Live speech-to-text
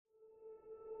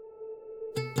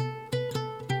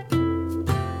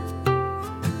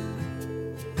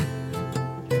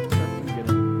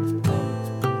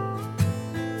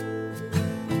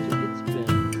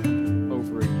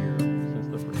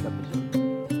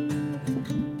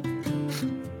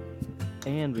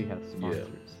And we have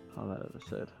sponsors on that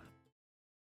episode.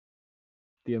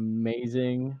 The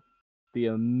amazing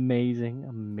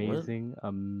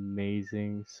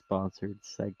sponsored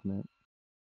segment.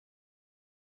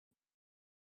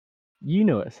 You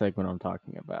know what segment I'm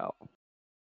talking about.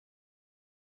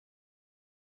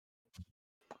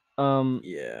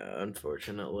 Yeah,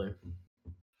 unfortunately.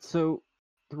 So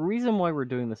the reason why we're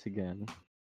doing this again is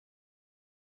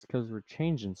because we're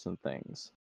changing some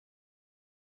things.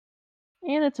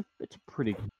 And it's a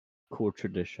pretty cool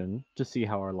tradition to see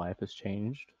how our life has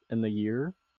changed in the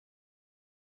year.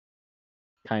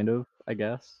 Kind of, I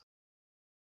guess.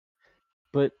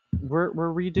 But we're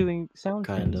redoing sound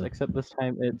trends, Kinda. except this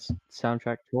time it's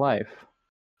soundtrack to life.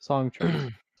 Song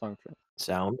trends. Song trends.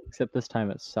 Sound? Except this time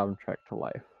it's soundtrack to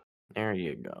life. There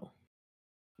you go.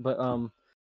 But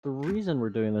the reason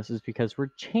we're doing this is because we're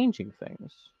changing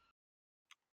things.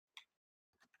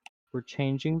 We're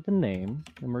changing the name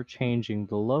and we're changing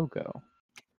the logo.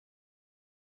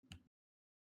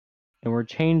 And we're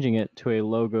changing it to a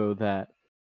logo that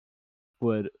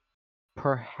would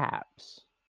perhaps,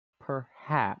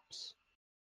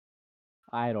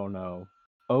 I don't know,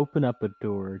 open up a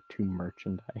door to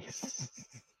merchandise.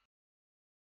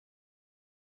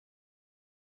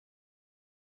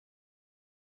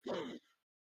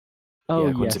 Oh,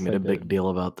 yeah, Quincy yes, made I a big did. deal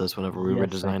about this whenever we were Yes,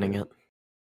 I designing did. it.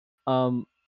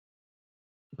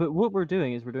 But what we're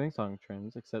doing is we're doing song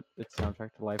trends, except it's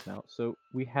soundtrack to life now. So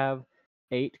we have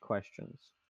 8 questions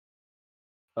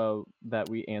that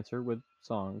we answer with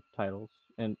song titles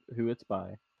and who it's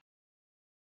by.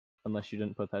 Unless you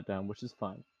didn't put that down, which is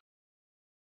fine.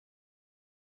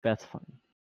 That's fine.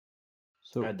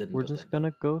 So I didn't we're put just that down.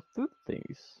 gonna go through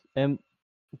these, and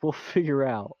we'll figure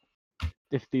out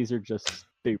if these are just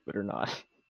stupid or not.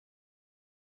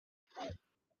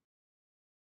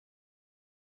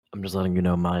 I'm just letting you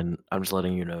know mine. I'm just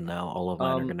letting you know now. All of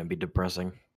mine are going to be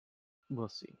depressing. We'll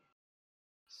see.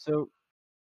 So,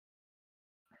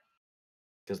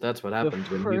 because that's what happens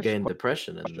when you gain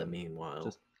depression in the meanwhile.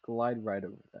 Just glide right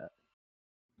over that.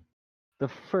 The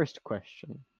first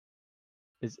question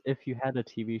is, if you had a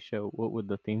TV show, what would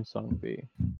the theme song be?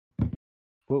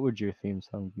 What would your theme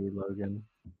song be, Logan?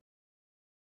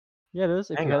 Yeah, it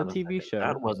is. If Hang you had on a a TV second. show,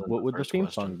 That wasn't what the would the first theme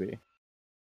question. song be?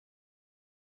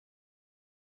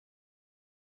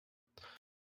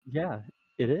 Yeah,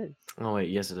 it is. Oh wait,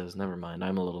 yes it is. Never mind.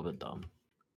 I'm a little bit dumb.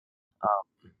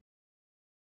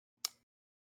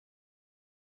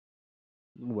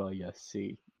 Well, yes.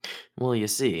 See. Well, you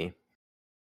see,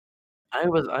 I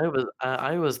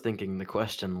was thinking the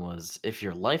question was, if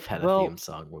your life had a Well, theme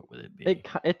song, what would it be?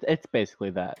 It's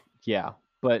basically that. Yeah,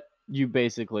 but you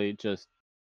basically just.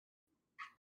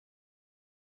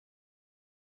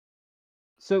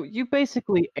 So you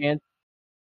basically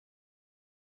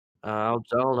I'll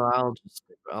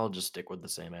just stick with the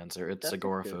same answer. It's That's a good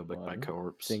Agoraphobic by one,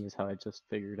 Corpse. seeing as how I just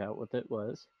figured out what it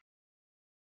was.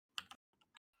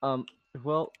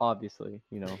 Well, obviously,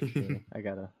 you know, me. I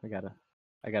gotta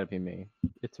be me.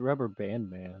 It's Rubber Band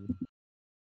Man.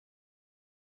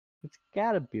 It's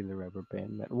gotta be the Rubber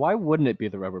Band Man. Why wouldn't it be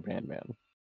the Rubber Band Man?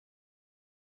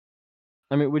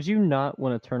 I mean, would you not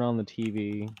want to turn on the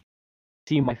TV,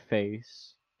 see my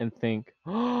face, and think,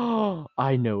 "Oh,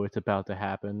 I know what's about to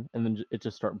happen," and then it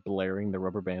just start blaring the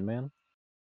Rubber Band Man?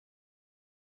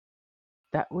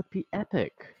 That would be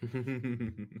epic.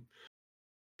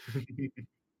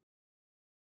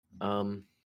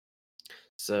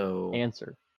 So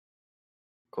Answer.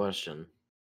 question.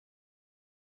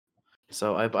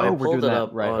 So I Oh, we're pulled doing it that, up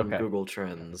right, on okay. Google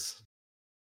Trends.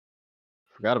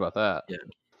 Forgot about that. Yeah.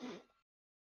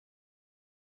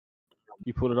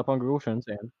 You pulled it up on Google Trends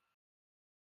and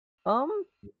How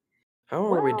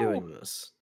are we doing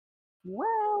this?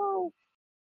 Well,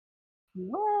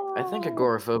 I think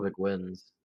Agoraphobic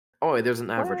wins. Oh wait, there's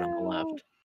an average on the well. left.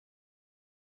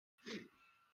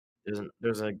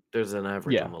 There's an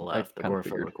average Yeah, on the I left. kind of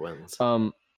figured. Agoraphobic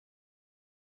wins.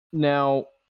 Now,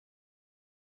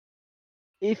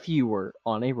 if you were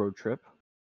on a road trip,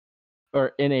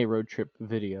 or in a road trip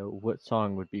video, what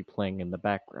song would be playing in the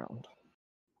background?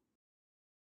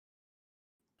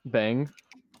 Bang.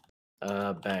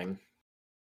 Bang.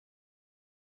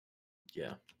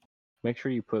 Yeah. Make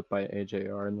sure you put by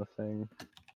AJR in the thing.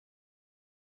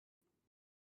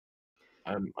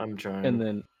 I'm trying. And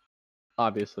then,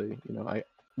 obviously, you know,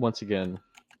 once again,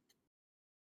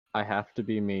 I have to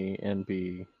be me and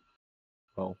be,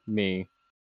 well, me.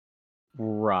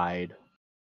 Ride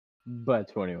by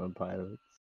 21 Pilots.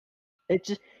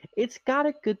 It's got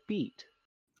a good beat.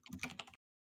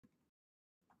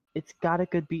 It's got a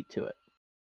good beat to it.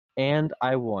 And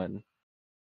I won.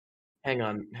 Hang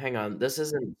on. This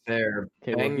isn't fair.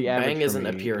 Okay, well, the average Bang for isn't me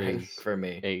appearing is for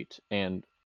me. 8, and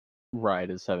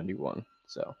Ride is 71.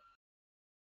 So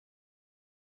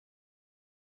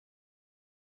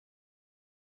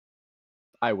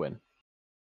I win.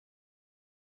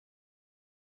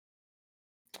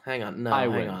 Hang on. No, I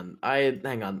hang win. on.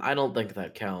 Hang on. I don't think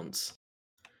that counts.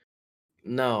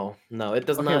 No, it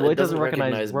does Okay, not. well, It it doesn't doesn't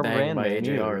recognize recognize Rubber Bang Band by Man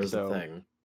AJR either, as a so thing.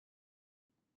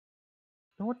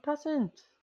 no, it doesn't.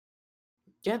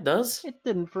 Yeah, it does. It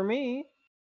didn't for me.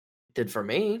 Did for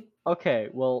me. Okay,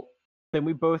 well, then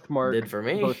we both mark Did for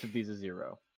me. both of these a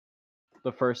 0.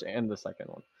 The first and the second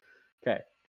one. Okay.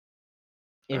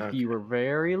 If Okay. you were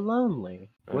very lonely,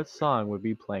 what Okay. song would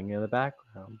be playing in the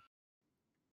background?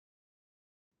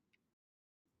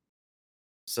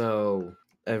 So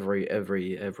every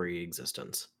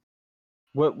existence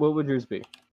What would yours be?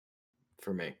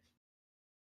 for me.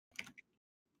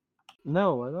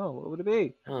 No, I know. What would it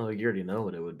be? Oh, you already know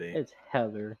what it would be. It's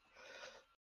Heather.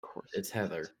 Of course. It's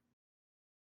Heather.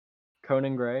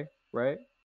 Conan Gray, right?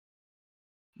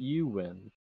 You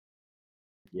win.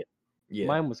 Yeah.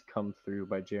 Mine was Come Through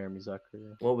by Jeremy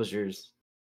Zucker. What was yours?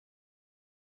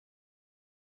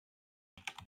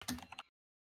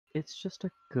 It's just a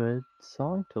good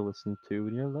song to listen to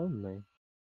when you're lonely.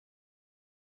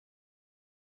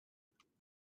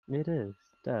 It is.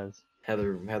 It does.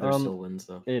 Heather still wins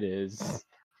though. It is.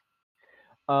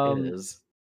 It is.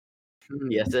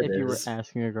 Yes, it if you were is.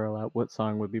 asking a girl out, what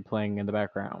song would be playing in the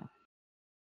background?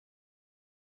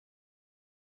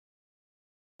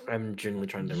 I'm genuinely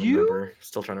trying to remember.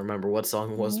 Still trying to remember what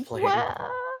song was playing.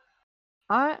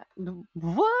 What?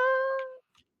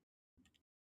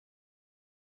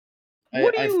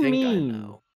 What do I you think mean? I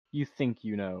know. You think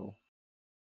you know?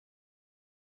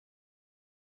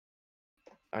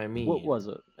 I mean, What was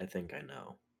it? I think I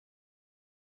know.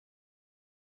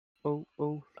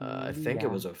 Oh, I think it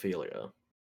was Ophelia.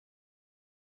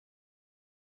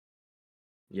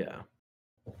 Yeah.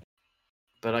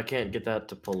 But I can't get that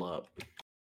to pull up.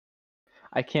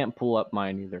 I can't pull up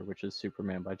mine either, which is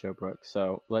Superman by Joe Brooks.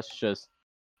 So let's just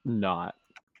not.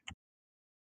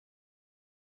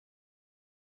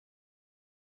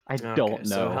 I don't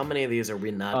know. So how many of these are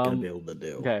we not going to be able to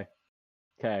do? Okay.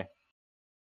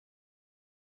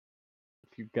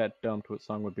 If you got dumped, what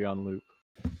song would be on loop?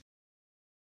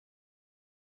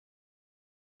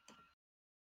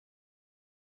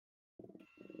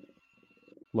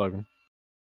 Logan.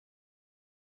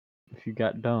 If you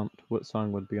got dumped, what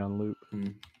song would be on loop?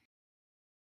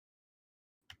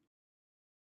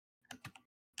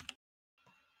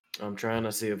 I'm trying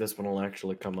to see if this one will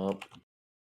actually come up.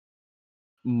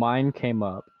 Mine came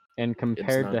up, and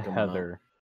compared to coming Heather,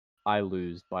 I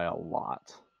lose by a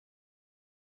lot.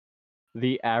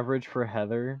 The average for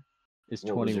Heather is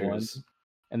What was 21, yours?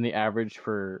 and the average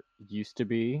for Used to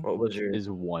Be What was yours? is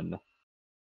 1.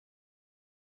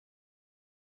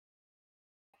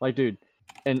 Like, dude,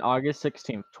 in August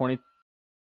 16th,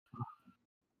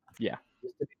 yeah.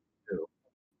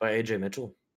 By AJ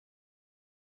Mitchell.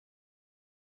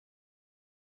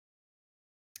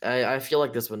 I feel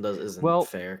like this one isn't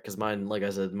fair because mine, like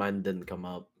I said, mine didn't come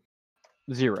up.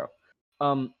 0.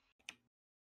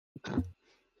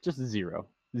 Just 0.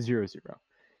 0, 0.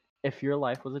 If your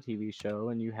life was a TV show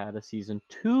and you had a season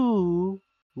 2,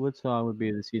 what song would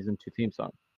be the season 2 theme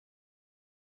song?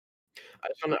 I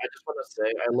just want to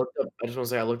say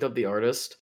I looked up the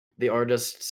artist. The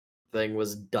artist's thing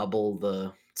was double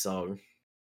the song.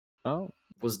 Oh.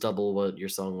 Was double what your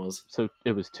song was. So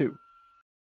it was 2.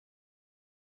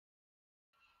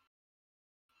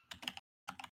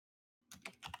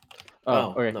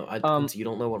 Oh, okay. no, you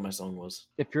don't know what my song was.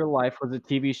 If your life was a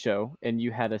TV show and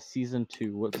you had a season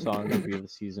 2, what song would be the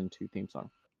season 2 theme song?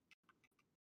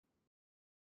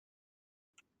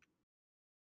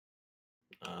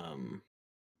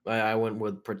 I went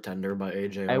with Pretender by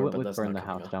AJR. I went but with that's Burn not the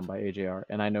House up. Down by AJR,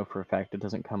 and I know for a fact it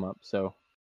doesn't come up, so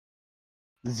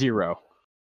 0.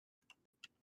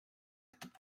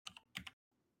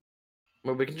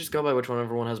 Well, we can just go by which one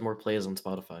everyone has more plays on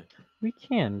Spotify. We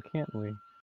can, can't we?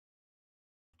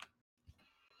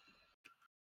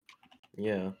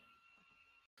 Yeah.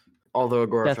 Although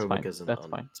Agoraphobic isn't That's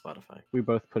on fine. Spotify. We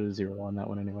both put a 0 on that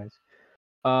one anyways.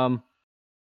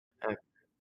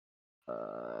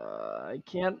 I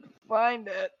can't find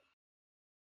it.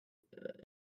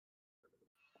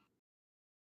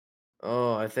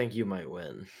 Oh, I think you might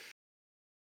win.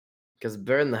 Because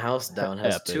Burn the House Down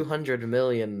has Epic. 200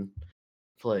 million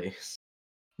plays.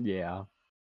 Yeah.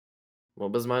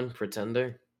 What was mine?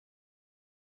 Pretender?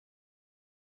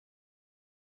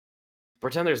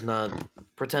 Pretender's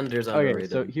underrated. Okay,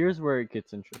 so here's where it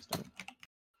gets interesting.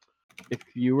 If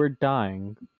you were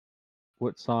dying,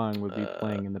 what song would be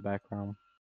playing in the background?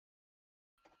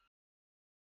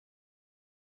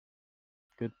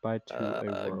 Goodbye to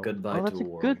a World. Goodbye Oh, that's to a a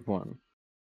World. good one.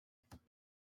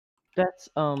 That's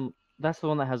the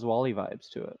one that has Wally vibes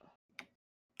to it.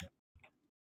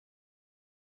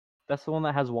 That's the one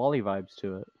that has Wally vibes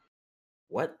to it.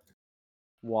 What?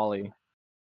 Wally.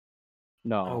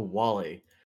 No. Oh, Wally.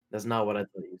 That's not what I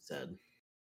thought you said.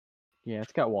 Yeah,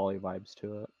 it's got Wally vibes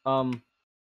to it.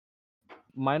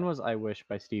 Mine was I Wish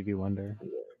by Stevie Wonder.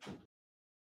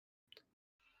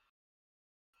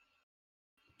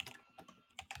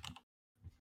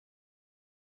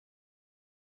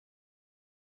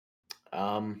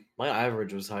 My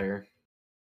average was higher.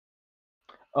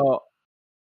 Oh,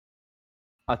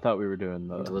 I thought we were doing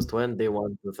It the was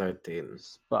 21 to 13.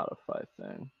 Spotify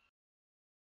thing.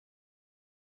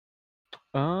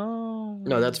 Oh.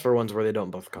 No, that's for ones where they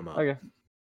don't both come up. Okay.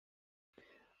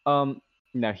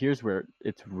 Now here's where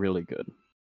it's really good.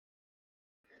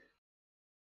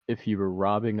 If you were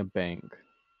robbing a bank,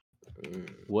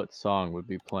 what song would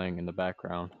be playing in the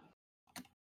background?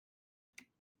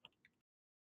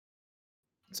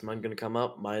 Is mine gonna come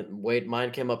up?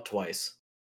 Mine came up twice.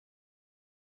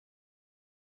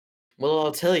 Well,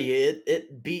 I'll tell you,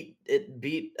 it beat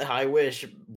I Wish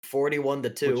 41 to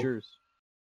 2. What's yours?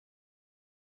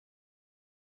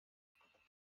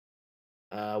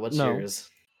 What's No. yours?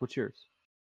 What's yours?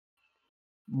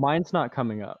 Mine's not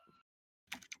coming up.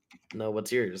 No,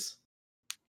 what's yours?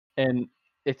 And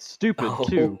it's stupid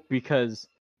too, Oh. because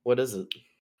What is it?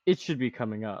 it should be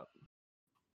coming up.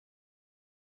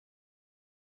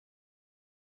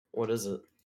 What is it?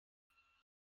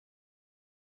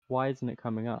 Why isn't it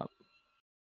coming up?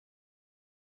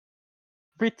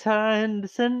 Return to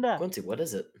Sender. Quincy, what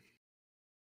is it?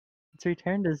 It's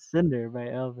Return to Sender by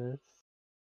Elvis.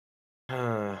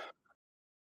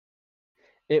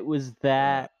 It was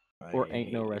that or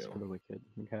Ain't No Rest for the Wicked.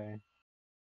 Okay.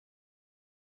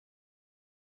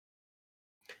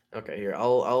 Okay, here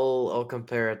I'll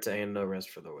compare it to Ain't No Rest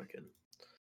for the Wicked.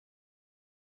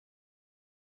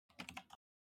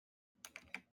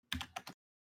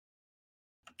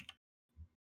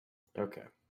 Okay.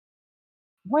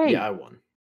 Wait. Yeah, I won.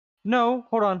 No,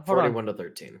 hold on. 41 to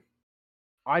 13.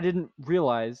 I didn't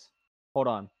realize. Hold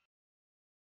on.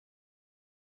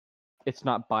 It's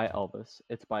not by Elvis.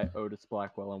 It's by Otis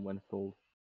Blackwell and Winfield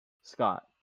Scott.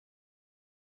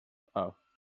 Oh.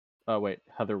 Oh wait,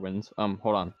 Heather wins.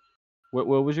 Hold on. What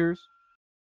was yours?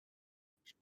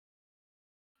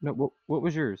 No, what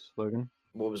was yours, Logan?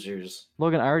 What was yours?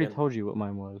 Logan, I already Again? told you what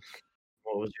mine was.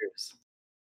 What was yours?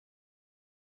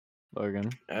 Logan.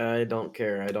 I don't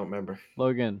care. I don't remember.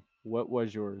 Logan, what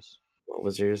was yours? What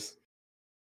was yours?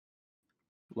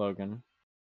 Logan.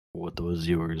 What was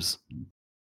yours?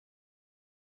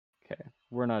 Okay,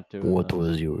 we're not doing What this.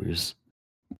 was yours?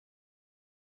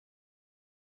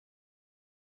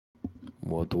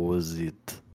 What was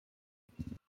it?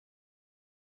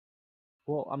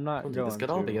 Well, I'm not Quincy, going this could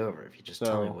to. all be over if you just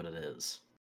tell me So- what it is.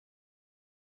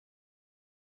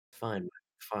 Fine,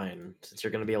 fine. Since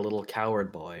you're gonna be a little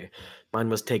coward boy, mine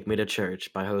was "Take Me to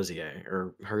Church" by Hosier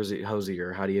or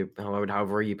Hosier.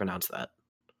 However you pronounce that.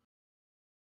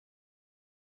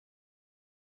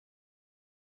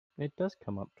 It does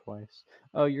come up twice.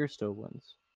 Oh, yours still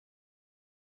wins.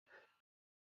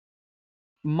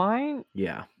 Mine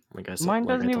Yeah, like I said. Mine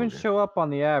like I doesn't even told you. show up on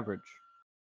the average.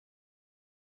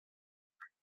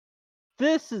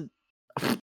 This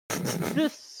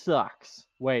sucks.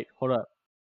 Wait, hold up.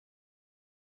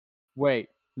 Wait,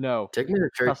 no. "Take Me to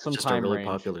Church" Custom is just a time really range.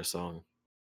 popular song.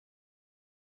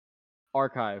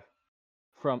 Archive.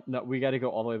 No, we got to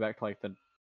go all the way back to like the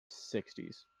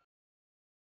 60s.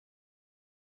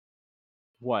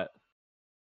 What?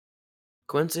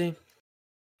 Quincy,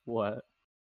 What?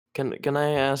 can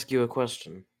I ask you a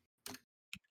question?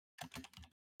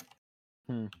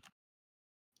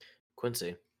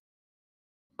 Quincy,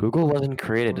 Google wasn't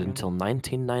created Logan? until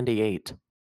 1998.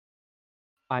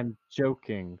 I'm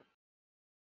joking.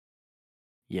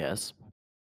 Yes.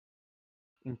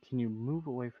 And can you move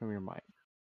away from your mic?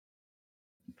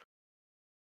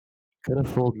 Could have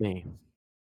fooled me.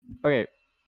 Okay.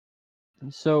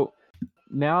 So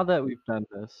now that we've done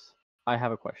this, I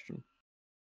have a question.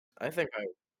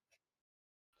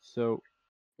 So,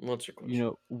 What's your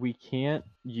question? we can't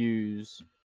use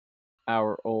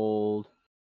our old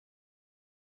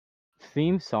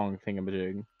theme song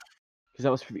thingamajig because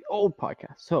that was for the old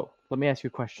podcast. So, let me ask you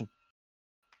a question.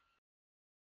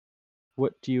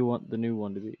 What do you want the new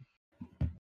one to be?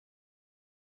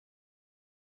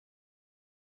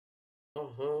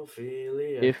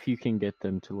 Ophelia. If you can get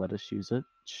them to let us use it,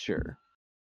 sure.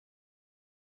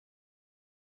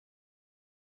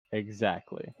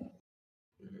 Exactly.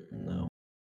 No.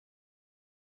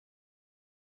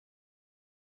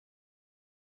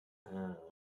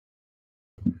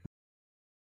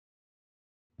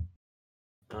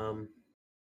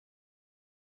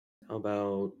 How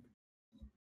about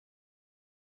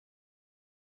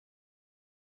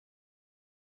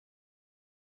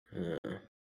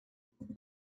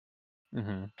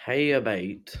Mm-hmm. hey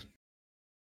about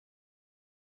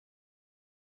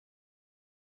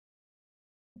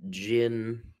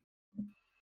gin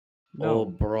No,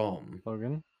 or Brom?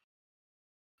 Logan.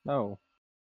 No.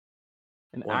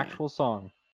 An Why? actual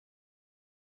song.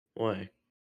 Why?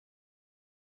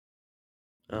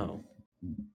 Oh.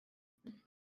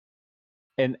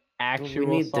 An But actual we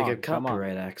need to song. get Come on.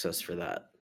 copyright access for that.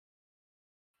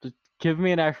 Just give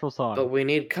me an actual song. But we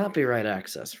need copyright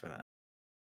access for that.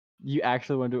 You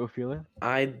actually want to do Ophelia?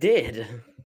 I did.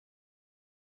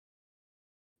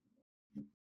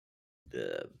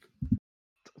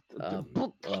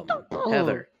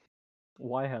 Heather.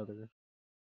 Why Heather?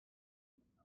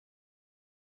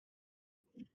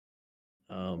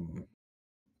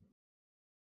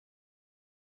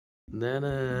 Na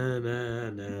na na na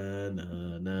na na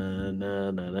na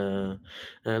na na na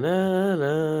na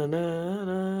na na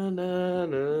na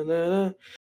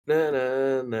na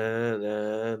na na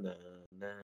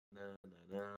na na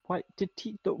na. Why did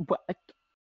he? What?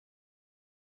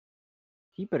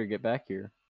 He better get back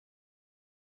here.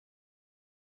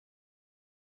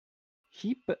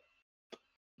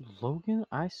 Logan,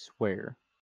 I swear.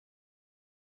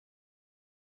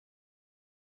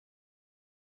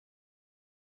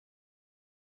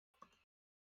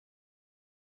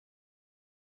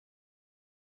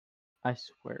 I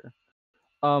swear.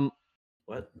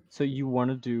 What? So you want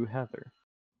to do Heather?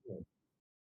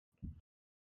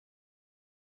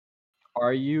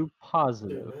 Are you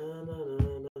positive?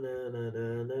 Are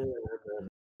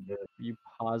you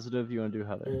positive you want to do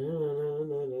Heather?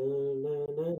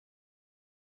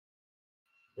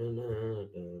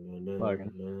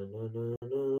 Logan,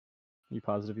 you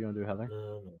positive you want to do Heather?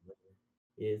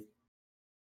 Yes.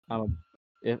 I'm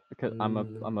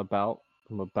about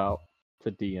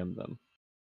to DM them.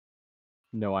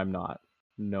 No, I'm not.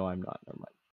 No, I'm not. Never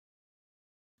mind.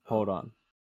 Hold on.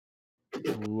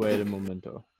 Wait a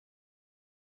momento.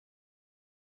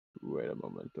 Wait a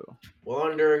momento.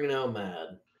 Wandering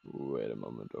Nomad. Wait a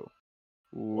momento.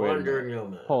 Wandering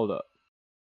Nomad. Hold up.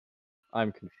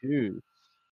 I'm confused.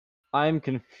 I'm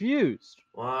confused.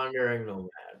 Wandering Nomad.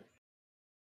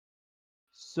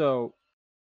 So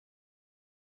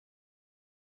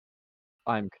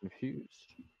I'm confused.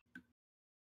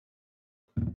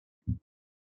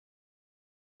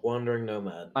 Wandering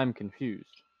Nomad. I'm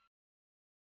confused.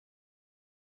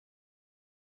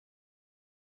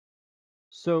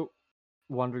 So,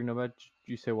 Wandering Nomad,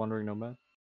 did you say Wandering Nomad?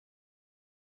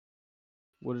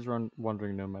 What does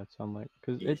Wandering Nomad sound like?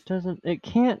 Because Yes. it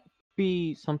can't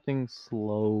be something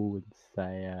slow and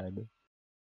sad.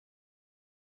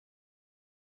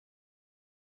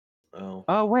 Oh.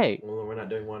 Oh, wait. Well, we're not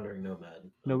doing Wandering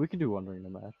Nomad. No, we can do Wandering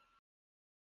Nomad.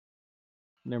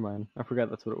 Never mind. I forgot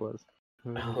that's what it was.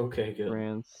 Okay, good.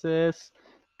 Francis.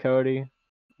 Cody,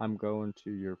 I'm going to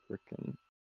your freaking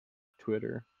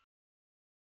Twitter.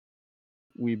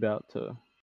 We about to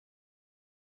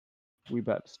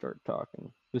start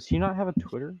talking. Does he not have a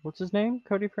Twitter? What's his name?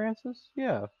 Cody Francis?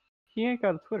 Yeah. He ain't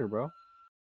got a Twitter, bro.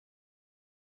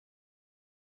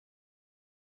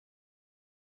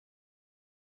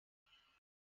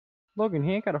 Logan,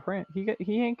 he ain't got a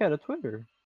he ain't got a Twitter.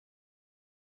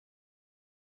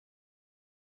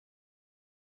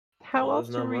 How Well, that's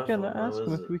else are not we my gonna fault now, ask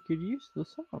him is if it? we could use the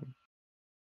song?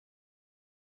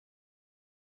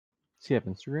 Does he have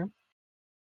Instagram?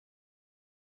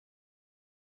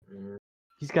 Mm.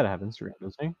 He's gotta have Instagram,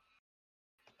 doesn't he?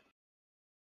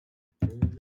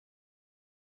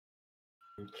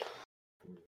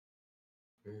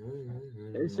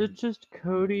 Is it just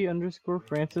Cody _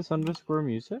 Francis _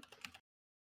 music?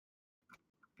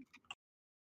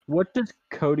 What does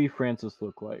Cody Francis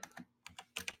look like?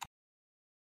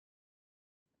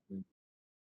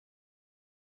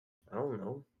 I don't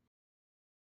know.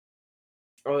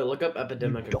 Oh, wait, look up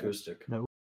Epidemic don't Acoustic. know.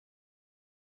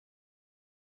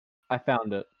 I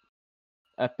found it.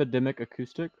 Epidemic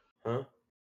Acoustic? Huh?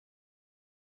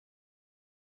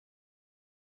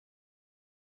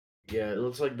 Yeah, it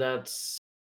looks like that's...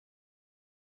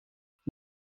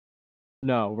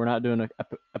 No, we're not doing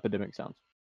epidemic sounds.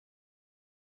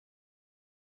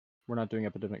 We're not doing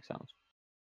epidemic sounds.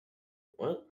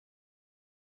 What?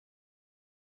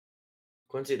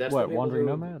 Quincy, that's What, the people Wandering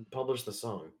who Nomad? published the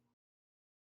song.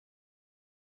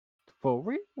 For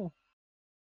real?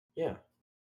 Yeah.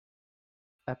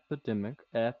 Epidemic.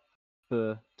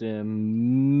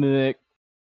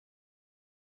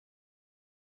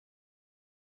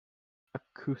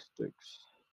 Acoustics.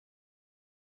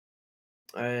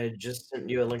 I just sent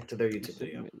you a link to their YouTube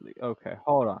video. Okay,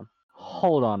 hold on.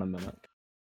 Hold on a minute.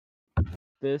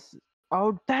 This.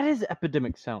 Oh, that is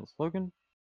Epidemic Sounds, Logan.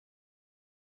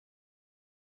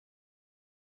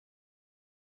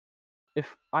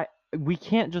 We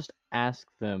can't just ask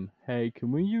them, hey,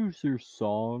 can we use your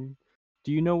song?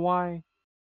 Do you know why?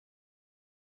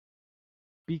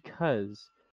 Because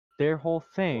their whole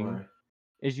thing Why?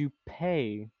 is you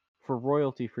pay for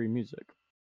royalty-free music.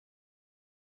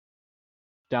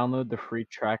 Download the free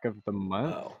track of the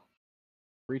month. Oh.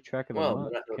 Free track of the Well,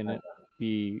 month. Can it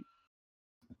be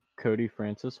Cody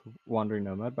Francis, Wandering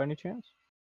Nomad, by any chance?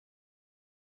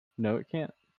 No, it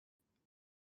can't.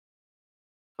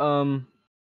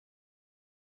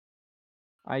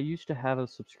 I used to have a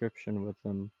subscription with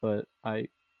them, but I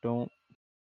don't.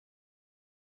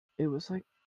 It was like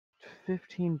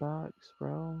 $15,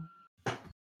 bro.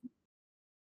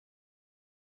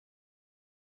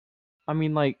 I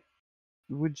mean, like,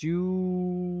 would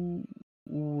you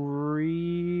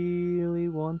really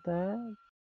want that?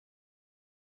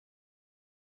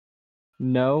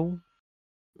 No?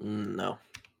 No.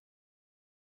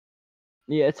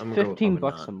 Yeah, it's I'm gonna go with probably $15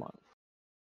 not. a month.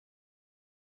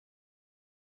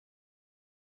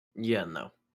 Yeah,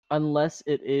 no. Unless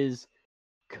it is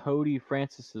Cody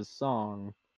Francis's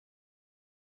song.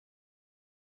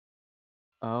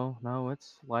 Oh, no,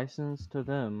 it's licensed to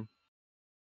them.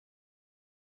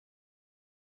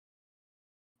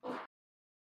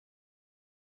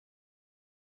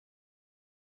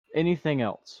 Anything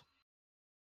else?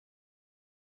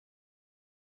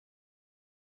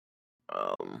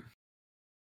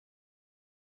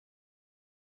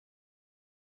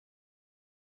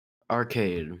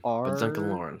 Arcade by Duncan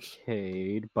Lawrence.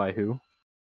 Arcade by who?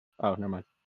 Oh, never mind.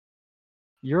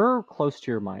 You're close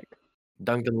to your mic.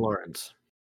 Duncan Lawrence.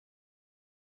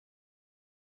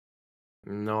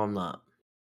 No, I'm not.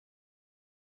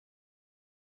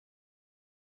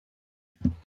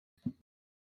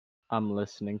 I'm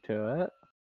listening to it.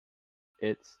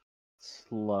 It's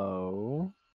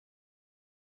slow.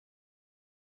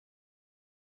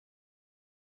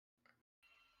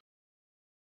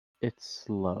 It's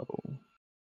slow.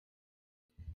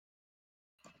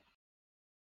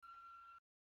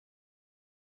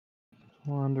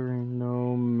 Wandering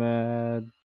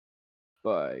Nomad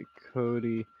by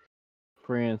Cody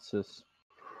Francis.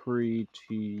 Free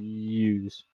to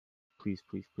use. Please,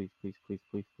 please, please, please, please,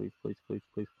 please, please, please, please,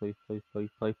 please, please, please, please,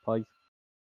 please,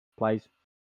 please, please,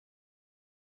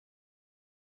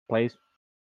 please.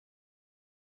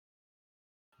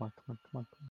 Come on, come on, come on,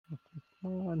 come on,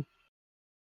 come on.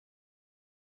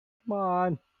 Come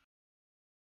on.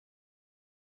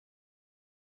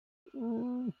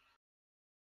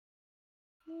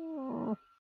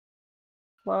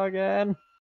 Log in.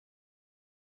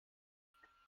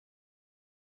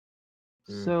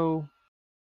 So,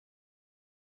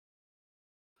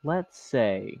 let's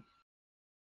say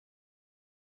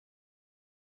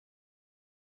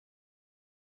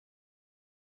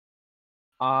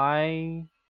I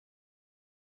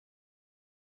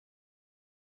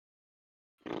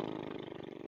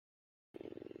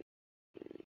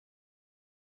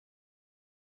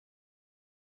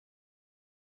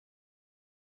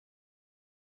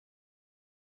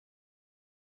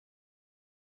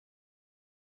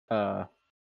uh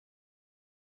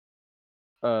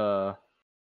uh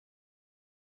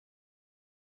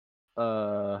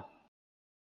uh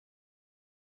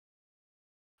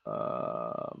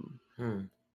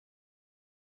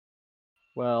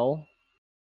well,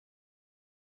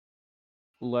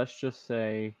 let's just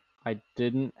say I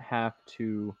didn't have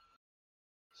to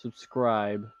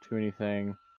subscribe to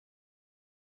anything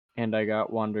and I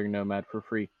got Wandering Nomad for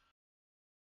free.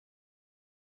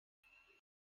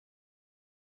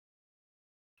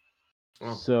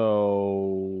 Oh.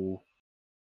 So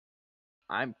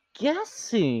I'm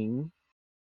guessing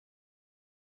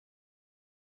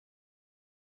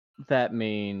that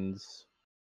means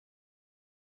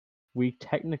we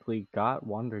technically got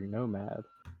Wandering Nomad.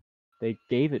 They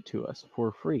gave it to us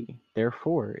for free.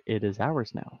 Therefore, it is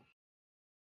ours now.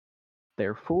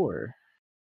 Therefore,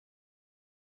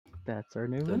 that's our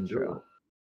new intro.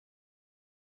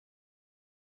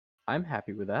 I'm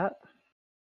happy with that.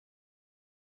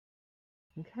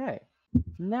 Okay.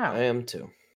 Now, I am too.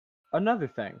 Another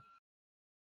thing.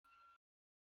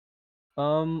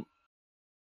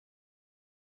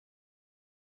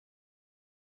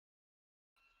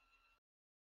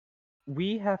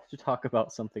 We have to talk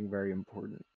about something very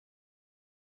important.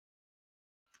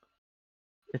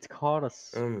 It's called a I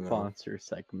don't know. sponsor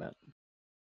segment.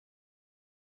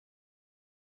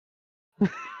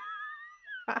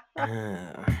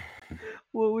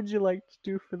 What would you like to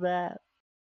do for that?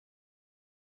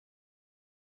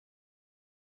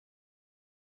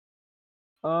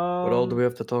 What all do we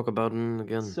have to talk about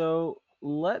again? So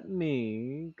let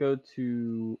me go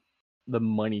to the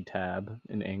money tab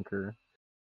in Anchor.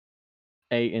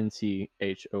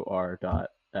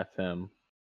 ANCHOR.FM.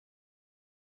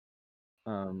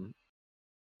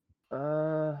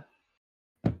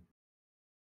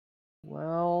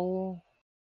 Well,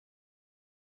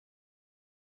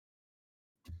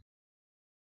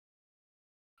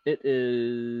 it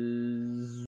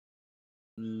is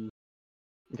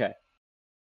okay.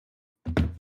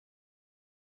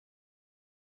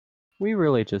 We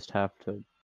really just have to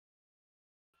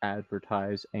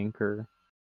advertise Anchor.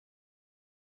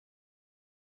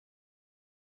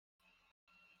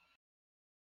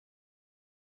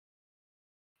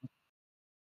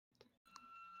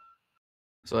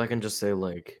 So I can just say,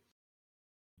 like,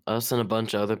 us and a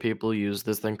bunch of other people use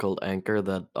this thing called Anchor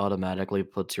that automatically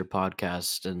puts your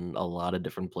podcast in a lot of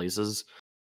different places.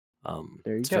 There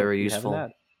you It's go. very You have an useful.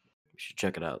 ad. You should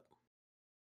check it out.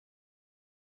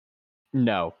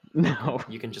 No.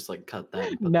 You can just like cut that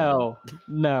and put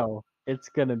No. It's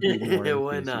gonna be more that in.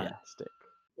 Why not? enthusiastic.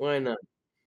 Why not?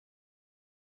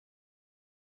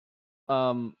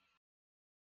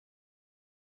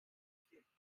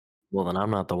 Well, then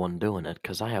I'm not the one doing it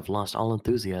because I have lost all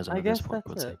enthusiasm I at this guess point.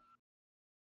 that's it.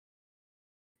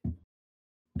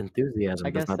 Enthusiasm I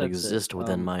does guess not that's exist it.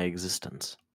 within my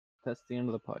existence. That's the end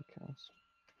of the podcast.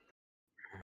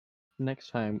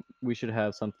 Next time we should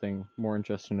have something more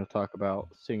interesting to talk about,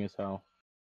 seeing as how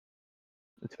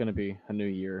it's gonna be a new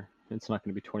year. It's not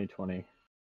gonna be 2020.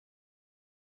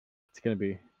 It's gonna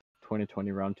be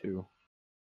 2020 round 2.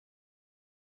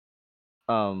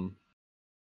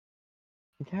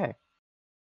 Okay.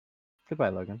 Goodbye,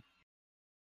 Logan.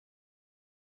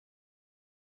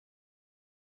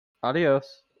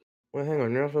 Adios. Wait, hang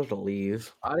on. You're not supposed to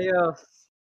leave. Adios.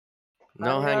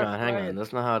 No, hang Adios, on, hang on. Logan.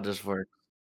 That's not how this works.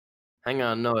 Hang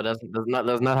on, no, it doesn't.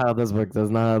 That's not how this works.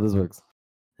 That's not how this works.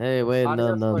 Hey, wait, no,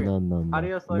 Adios, no, Logan. no, no, no,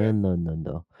 Adios, no, Logan. no, no,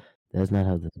 no. That's not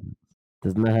how this works.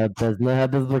 That's not how. That's not how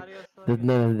this works. Adios, That's Logan.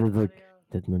 not how this works. Adios.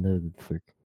 That's not how this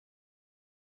works.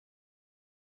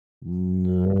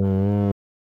 No.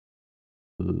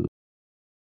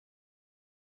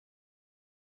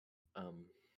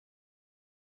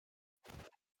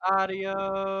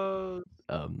 Adios.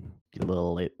 You're a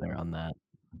little late there on that.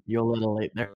 You're a little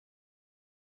late there.